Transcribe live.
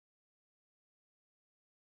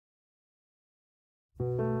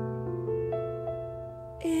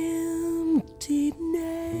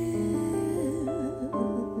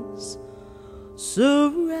Emptiness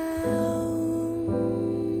surrounds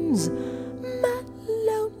my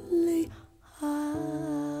lonely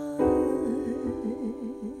heart.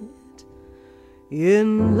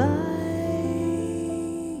 In life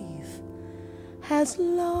has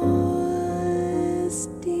lost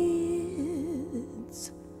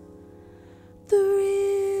its thrill.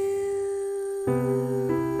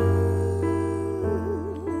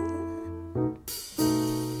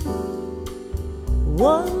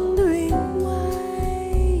 Wondering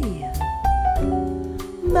why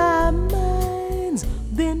my mind's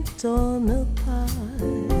been torn apart.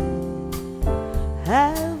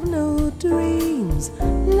 Have no dreams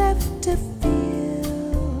left to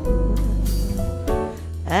feel.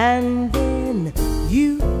 And then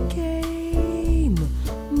you came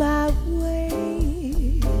my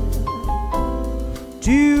way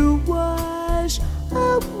to wash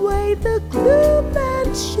away the gloom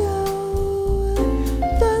and show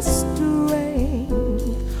the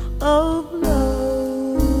strength of love.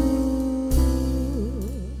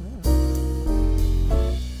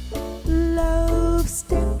 Love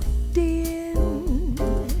stepped in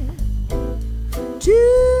to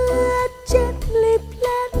a gently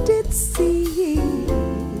planted seed,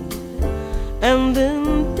 and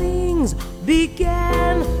then things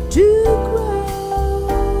began to grow.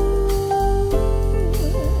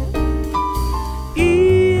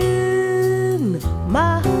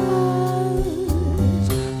 My heart,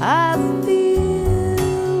 I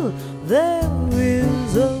feel there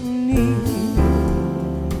is a need,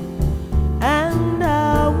 and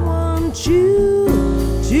I want you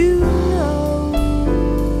to know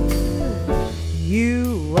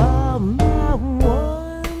you are my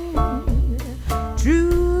one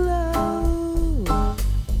true love,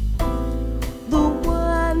 the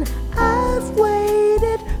one I've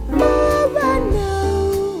waited for. I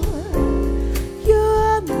know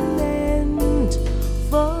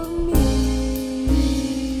for me.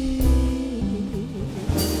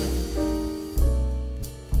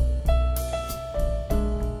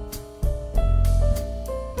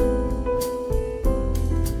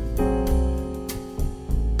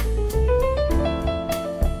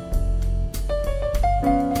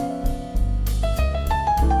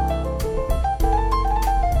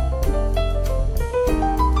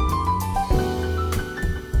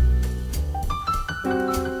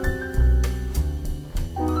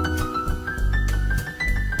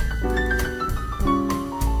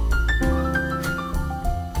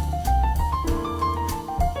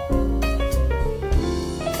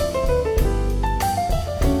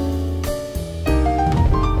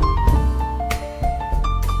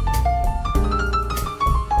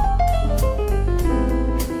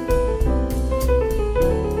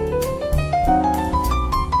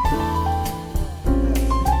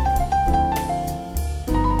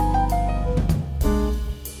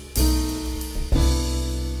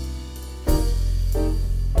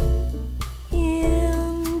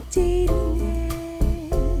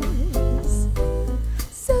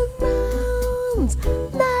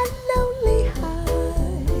 My lonely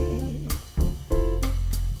heart.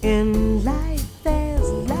 In life has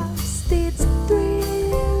lost its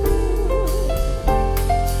thrill.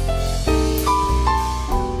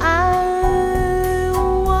 I'm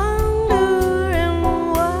wondering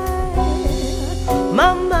why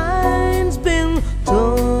my mind's been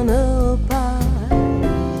torn apart.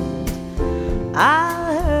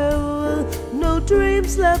 I have no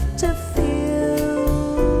dreams left to